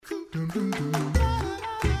Welcome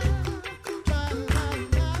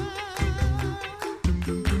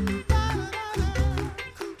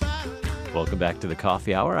back to the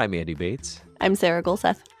Coffee Hour. I'm Andy Bates. I'm Sarah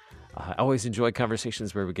Golseth. I always enjoy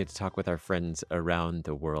conversations where we get to talk with our friends around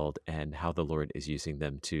the world and how the Lord is using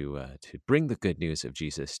them to bring the good news of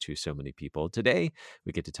Jesus to so many people. Today,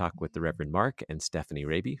 we get to talk with the Reverend Mark and Stefanie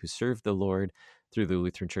Rabe, who served the Lord through the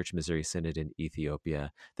Lutheran Church Missouri Synod in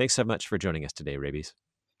Ethiopia. Thanks so much for joining us today, Rabes.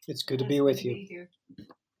 It's good to be with you.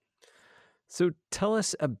 So tell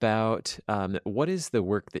us about what is the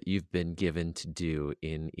work that you've been given to do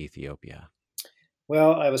in Ethiopia?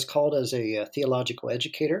 Well, I was called as a theological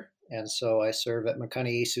educator, and so I serve at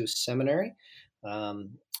Mekane Yesus Seminary,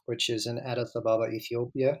 which is in Addis Ababa,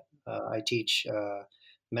 Ethiopia. I teach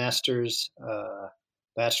masters,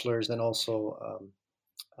 bachelors, and also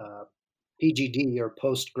PGD or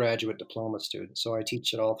postgraduate diploma students. So I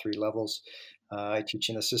teach at all three levels. I teach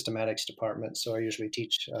in the systematics department, so I usually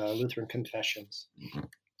teach Lutheran confessions.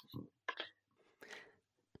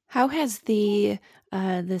 How has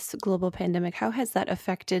this global pandemic, how has that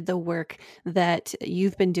affected the work that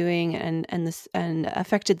you've been doing and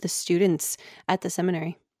affected the students at the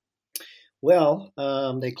seminary? Well,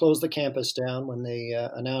 they closed the campus down when they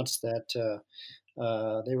announced that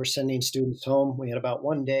they were sending students home. We had about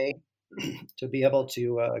one day to be able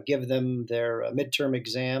to give them their midterm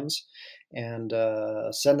exams and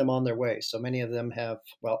send them on their way. So many of them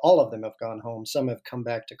all of them have gone home. Some have come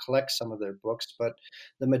back to collect some of their books, but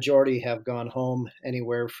the majority have gone home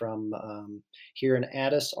anywhere from here in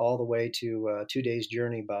Addis all the way to 2 days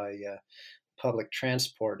journey by public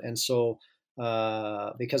transport. And so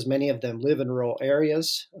because many of them live in rural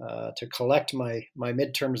areas, to collect my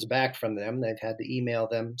midterms back from them, they've had to email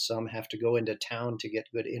them. Some have to go into town to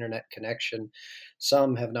get good internet connection.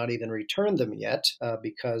 Some have not even returned them yet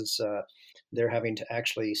because they're having to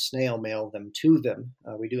actually snail mail them to them.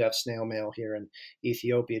 We do have snail mail here in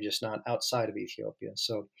Ethiopia, just not outside of Ethiopia.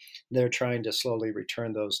 So they're trying to slowly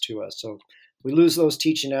return those to us. So we lose those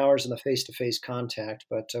teaching hours and the face-to-face contact,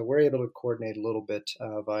 but we're able to coordinate a little bit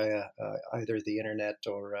via either the internet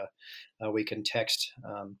or we can text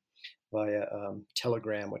via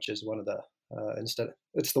Telegram, which is one of the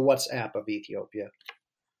it's the WhatsApp of Ethiopia.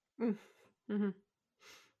 Mm-hmm.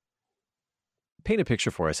 Paint a picture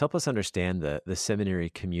for us. Help us understand the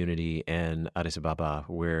seminary community in Addis Ababa,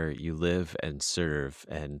 where you live and serve,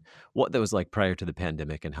 and what that was like prior to the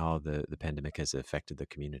pandemic and how the pandemic has affected the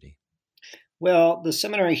community. Well, the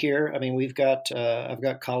seminary here, I mean, I've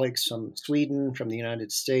got colleagues from Sweden, from the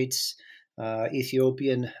United States,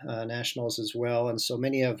 Ethiopian nationals as well. And so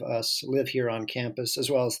many of us live here on campus,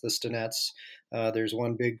 as well as the Stinnets. There's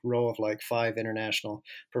one big row of like 5 international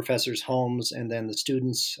professors' homes, and then the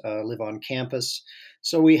students live on campus.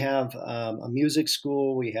 So we have a music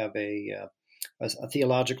school, we have a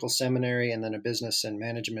theological seminary, and then a business and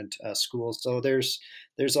management school. So there's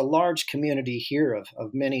a large community here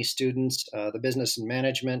of many students. The business and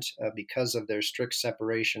management, because of their strict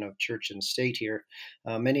separation of church and state here,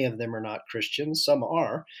 many of them are not Christians. Some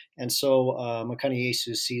are. And so Mekane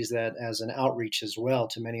Yesus sees that as an outreach as well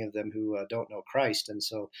to many of them who don't know Christ. And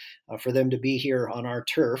so for them to be here on our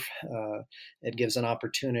turf, it gives an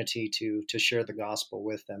opportunity to share the gospel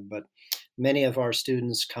with them. But many of our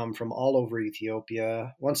students come from all over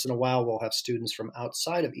Ethiopia. Once in a while, we'll have students from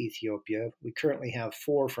outside of Ethiopia. We currently have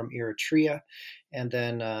 4 from Eritrea. And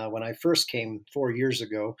then when I first came 4 years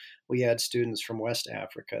ago, we had students from West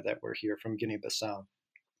Africa that were here from Guinea-Bissau.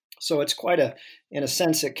 So it's in a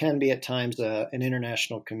sense, it can be at times an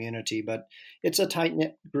international community, but it's a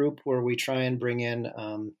tight-knit group where we try and bring in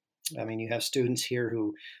you have students here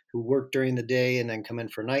who work during the day and then come in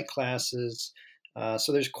for night classes.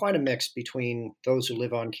 So there's quite a mix between those who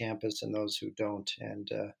live on campus and those who don't.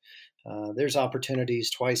 And there's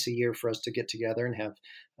opportunities twice a year for us to get together and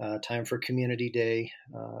have time for Community Day.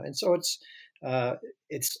 And so it's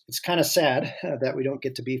kind of sad that we don't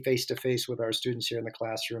get to be face to face with our students here in the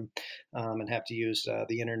classroom and have to use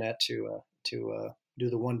the internet to do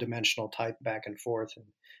the one-dimensional type back and forth and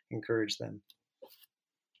encourage them.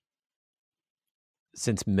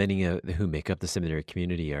 Since many who make up the seminary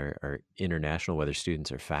community are international, whether students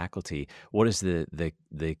or faculty, what does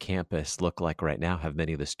the campus look like right now? Have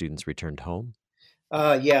many of the students returned home?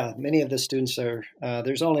 Yeah, many of the students are.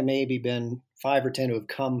 There's only maybe been 5 or 10 who have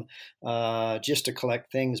come just to collect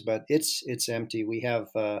things, but it's empty. We have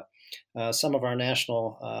some of our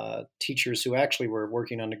national teachers who actually were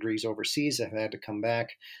working on degrees overseas have had to come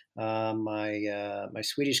back. My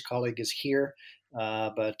Swedish colleague is here.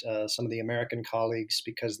 But some of the American colleagues,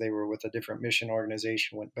 because they were with a different mission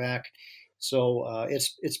organization, went back. So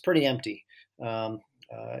it's pretty empty.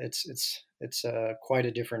 It's quite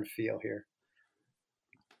a different feel here.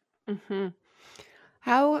 Hmm.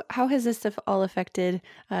 How has this all affected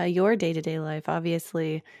your day-to-day life?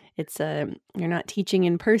 Obviously, it's you're not teaching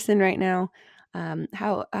in person right now.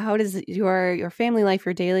 How does your family life,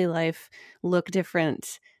 your daily life, look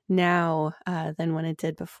different now than when it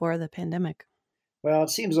did before the pandemic? Well,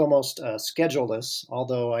 it seems almost scheduleless,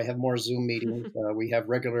 although I have more Zoom meetings. We have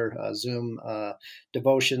regular Zoom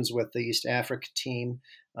devotions with the East Africa team.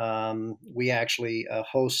 We actually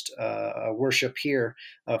host a worship here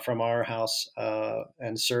from our house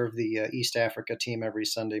and serve the East Africa team every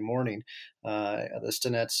Sunday morning. The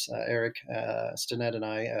Stinets, Eric Stinet and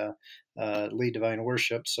I lead divine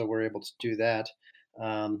worship, so we're able to do that.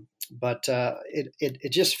 But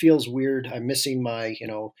it just feels weird. I'm missing my,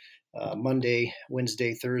 Monday,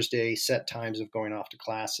 Wednesday, Thursday set times of going off to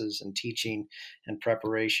classes and teaching and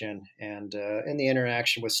preparation and the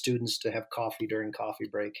interaction with students to have coffee during coffee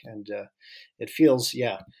break. And it feels,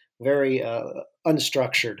 yeah, very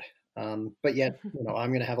unstructured. But yet,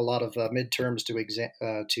 I'm going to have a lot of midterms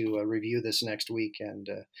to review this next week, and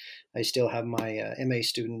I still have my MA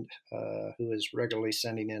student who is regularly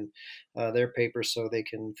sending in their papers so they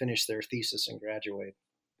can finish their thesis and graduate.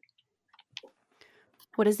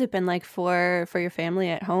 What has it been like for your family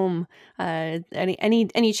at home?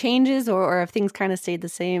 Any changes, or have things kind of stayed the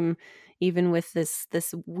same, even with this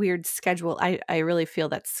weird schedule? I really feel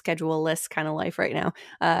that schedule-less kind of life right now.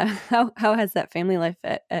 How has that family life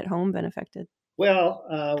at home been affected? Well,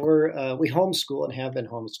 we homeschool and have been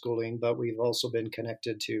homeschooling, but we've also been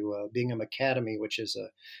connected to Bingham Academy, which is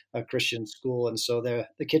a Christian school, and so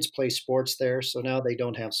the kids play sports there. So now they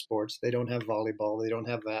don't have sports, they don't have volleyball, they don't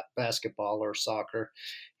have basketball or soccer,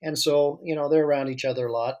 and so they're around each other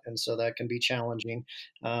a lot, and so that can be challenging.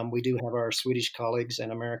 We do have our Swedish colleagues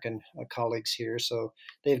and American colleagues here, so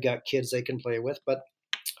they've got kids they can play with, but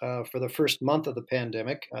for the first month of the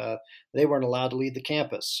pandemic, they weren't allowed to leave the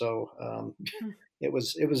campus. So it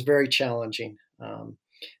was very challenging.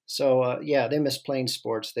 Yeah, they miss playing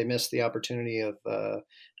sports. They miss the opportunity of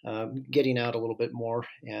getting out a little bit more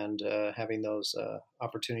and having those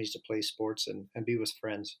opportunities to play sports and be with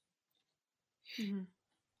friends. Mhm.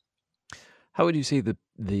 How would you say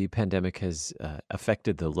the pandemic has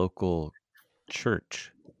affected the local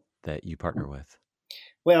church that you partner with?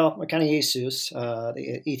 Well, Mekane Yesus,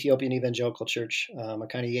 the Ethiopian Evangelical Church,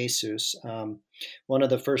 Mekane Yesus, one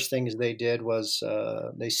of the first things they did was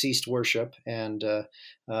they ceased worship, and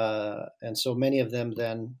so many of them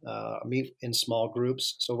then meet in small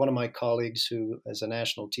groups. So one of my colleagues, who is a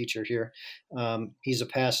national teacher here, he's a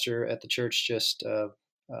pastor at the church just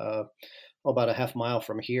about a half mile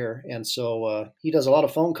from here. And so he does a lot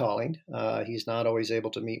of phone calling. He's not always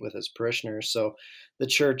able to meet with his parishioners. So the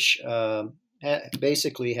church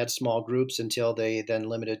basically had small groups until they then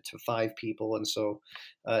limited to 5 people. And so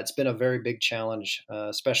it's been a very big challenge,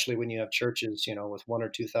 especially when you have churches, with 1 or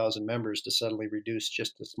 2 thousand members, to suddenly reduce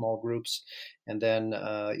just to small groups, and then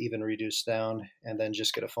even reduce down, and then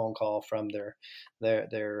just get a phone call from their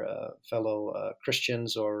fellow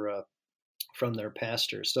Christians or from their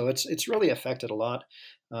pastors. So it's really affected a lot.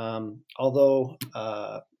 Although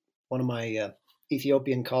one of my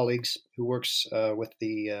Ethiopian colleagues who works with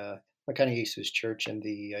the Mekane Yesus Church in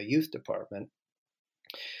the youth department,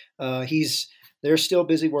 he's they're still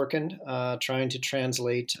busy working, trying to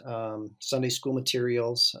translate Sunday school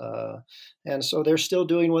materials, and so they're still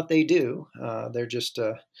doing what they do. They're just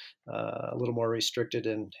a little more restricted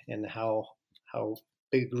in how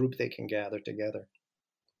big a group they can gather together.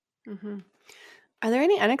 Hmm. Are there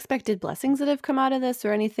any unexpected blessings that have come out of this,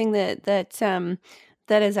 or anything that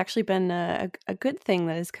has actually been a good thing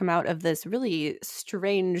that has come out of this really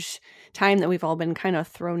strange time that we've all been kind of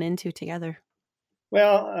thrown into together?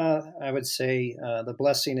 Well, I would say the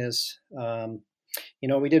blessing is,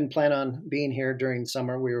 we didn't plan on being here during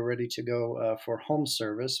summer. We were ready to go for home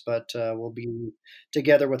service, but we'll be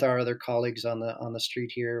together with our other colleagues on the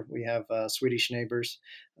street here. We have Swedish neighbors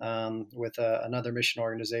with another mission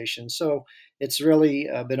organization, so it's really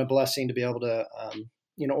been a blessing to be able to.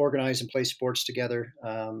 Organize and play sports together.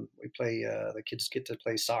 We play. The kids get to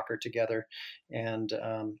play soccer together, and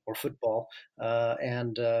or football,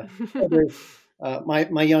 and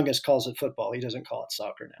my youngest calls it football. He doesn't call it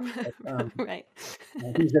soccer now. But, Right.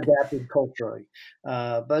 he's adapted culturally,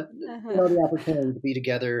 but Uh-huh. the opportunity to be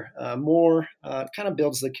together more kind of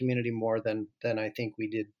builds the community more than I think we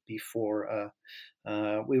did before.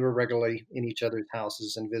 We were regularly in each other's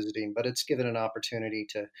houses and visiting, but it's given an opportunity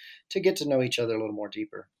to get to know each other a little more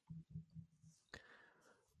deeper.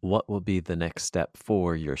 What will be the next step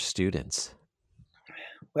for your students?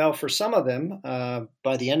 Well, for some of them,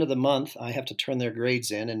 by the end of the month, I have to turn their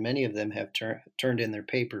grades in, and many of them have turned in their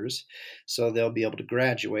papers, so they'll be able to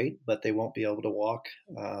graduate, but they won't be able to walk.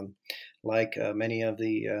 Like many of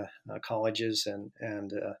the colleges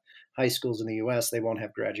and high schools in the U.S., they won't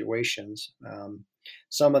have graduations.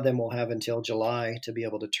 Some of them will have until July to be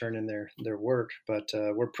able to turn in their work, but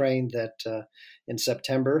we're praying that in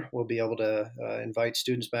September we'll be able to invite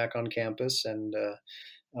students back on campus, and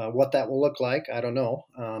what that will look like, I don't know,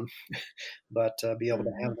 but be able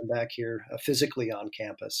to have them back here physically on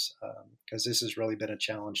campus, because this has really been a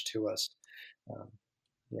challenge to us.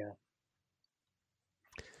 Yeah.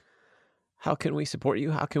 How can we support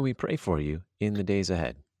you? How can we pray for you in the days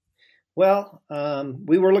ahead? Well,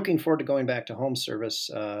 we were looking forward to going back to home service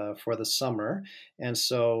for the summer, and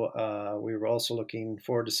so we were also looking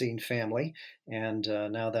forward to seeing family. And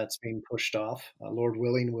now that's being pushed off. Lord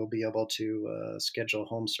willing, we'll be able to schedule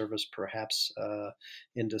home service perhaps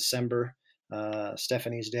in December.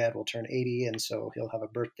 Stefanie's dad will turn 80, and so he'll have a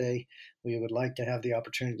birthday. We would like to have the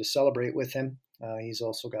opportunity to celebrate with him. He's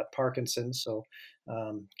also got Parkinson's, so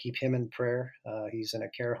keep him in prayer. He's in a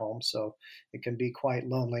care home, so it can be quite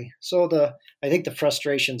lonely. So I think the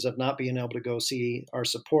frustrations of not being able to go see our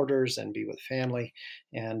supporters and be with family,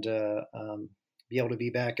 and be able to be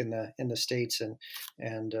back in the States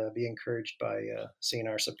and be encouraged by seeing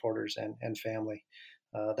our supporters and family.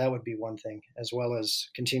 That would be one thing, as well as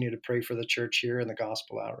continue to pray for the church here and the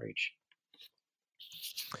gospel outreach.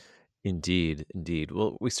 Indeed, indeed.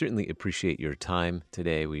 Well, we certainly appreciate your time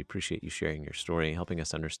today. We appreciate you sharing your story, helping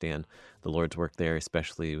us understand the Lord's work there,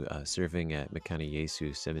 especially serving at Mekane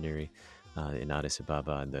Yesus Seminary in Addis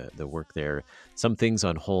Ababa and the work there. Some things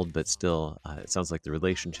on hold, but still, it sounds like the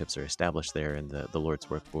relationships are established there and the Lord's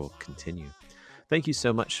work will continue. Thank you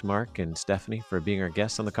so much, Mark and Stefanie, for being our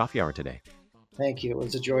guests on the Coffee Hour today. Thank you. It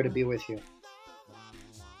was a joy to be with you.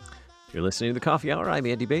 You're listening to the Coffee Hour. I'm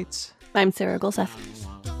Andy Bates. I'm Sarah Gulseth.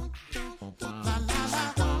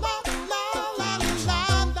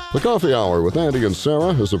 The Coffee Hour with Andy and Sarah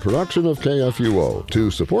is a production of KFUO.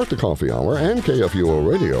 To support the Coffee Hour and KFUO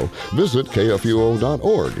Radio, visit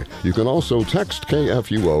KFUO.org. You can also text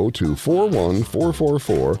KFUO to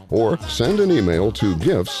 41444 or send an email to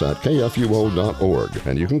gifts@KFUO.org.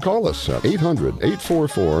 And you can call us at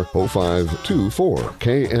 800-844-0524.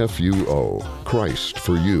 KFUO. Christ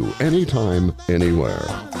for you, anytime, anywhere.